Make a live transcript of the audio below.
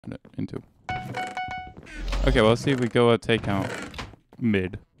into. Okay, well, let's see if we go take out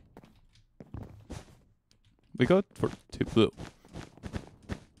mid. We go for 2 blue.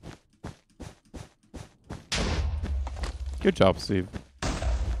 Good job, Steve.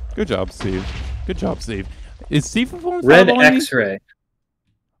 Good job, Steve. Good job, Steve. Is Steve red X-ray?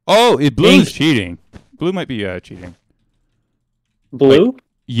 Oh, blue is cheating. Blue might be cheating. Blue? Like,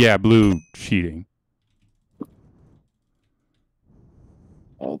 yeah, blue cheating.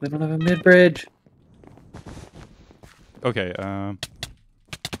 Oh, they don't have a mid bridge. Okay. I'm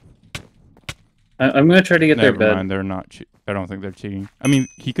gonna try to get their bed. Never mind. They're not. I don't think they're cheating. I mean,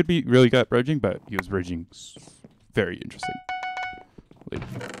 he could be really good at bridging, but he was bridging very interesting.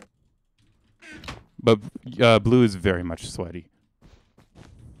 But blue is very much sweaty.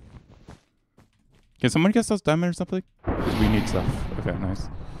 Can someone guess those diamond or something? Because we need stuff. Okay, nice.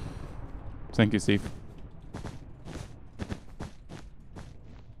 Thank you, Steve.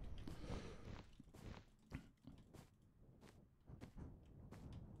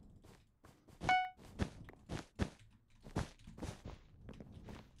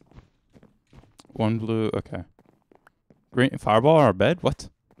 One blue, okay. Green fireball on our bed? What?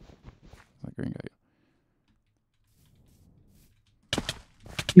 That green guy.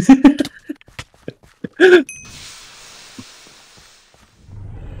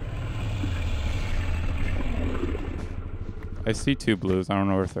 I see 2 blues. I don't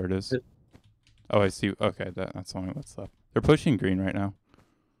know where third is. Oh, I see. Okay, that's only what's left. They're pushing green right now.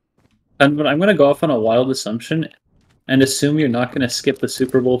 I'm going to go off on a wild assumption and assume you're not going to skip the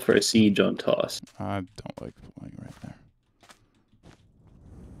Super Bowl for a siege on toss. I don't like playing right there.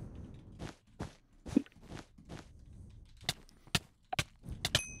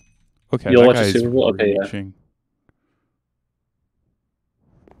 Okay, you'll watch the Super Bowl? Okay, yeah.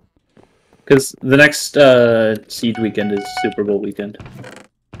 Because the next siege weekend is Super Bowl weekend.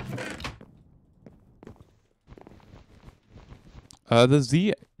 The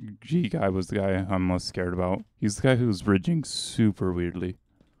ZG guy was the guy I'm most scared about. He's the guy who's bridging super weirdly.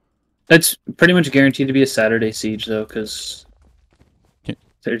 It's pretty much guaranteed to be a Saturday siege, though, because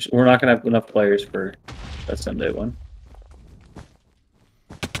we're not going to have enough players for that Sunday one.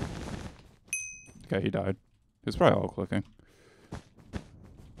 Okay, he died. He's probably all clicking.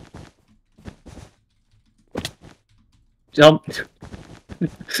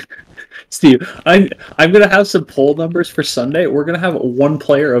 Steve, I'm gonna have some poll numbers for Sunday. We're gonna have 1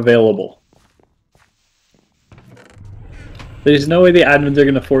 player available. There's no way the admins are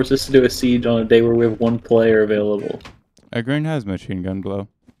gonna force us to do a siege on a day where we have 1 player available. Green has machine gun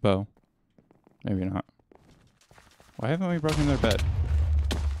bow. Maybe not. Why haven't we broken their bed?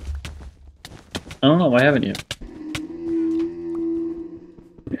 I don't know. Why haven't you?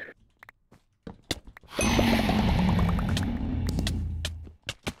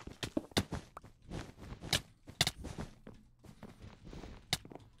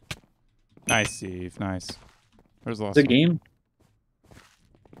 Nice, Steve. Nice. Where's the last one? Game?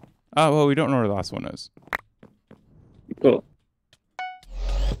 Oh, well, we don't know where the last one is. Cool.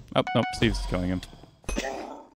 Oh, nope. Steve's killing him.